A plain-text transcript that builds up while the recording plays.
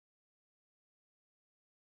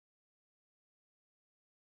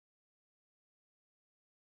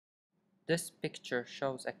This picture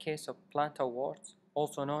shows a case of plantar warts,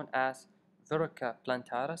 also known as Verruca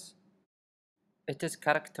Plantaris. It is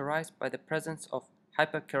characterized by the presence of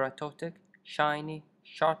hyperkeratotic, shiny,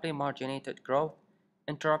 sharply marginated growth,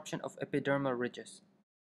 interruption of epidermal ridges.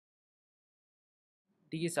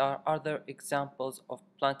 These are other examples of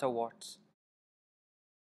plantar warts.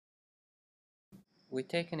 We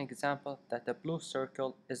take an example that the blue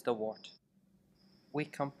circle is the wart. We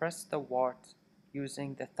compress the wart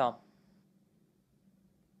using the thumb.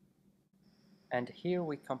 And here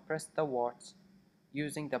we compress the warts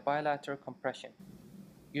using the bilateral compression,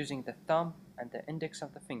 using the thumb and the index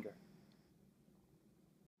of the finger.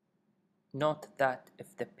 Note that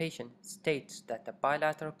if the patient states that the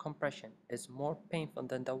bilateral compression is more painful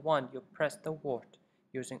than the one you press the wart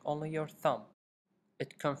using only your thumb,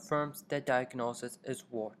 it confirms the diagnosis is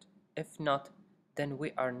wart. If not, then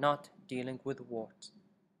we are not dealing with warts.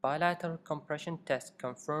 Bilateral compression tests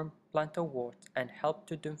confirm plantar warts and help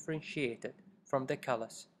to differentiate it from the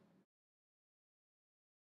callus.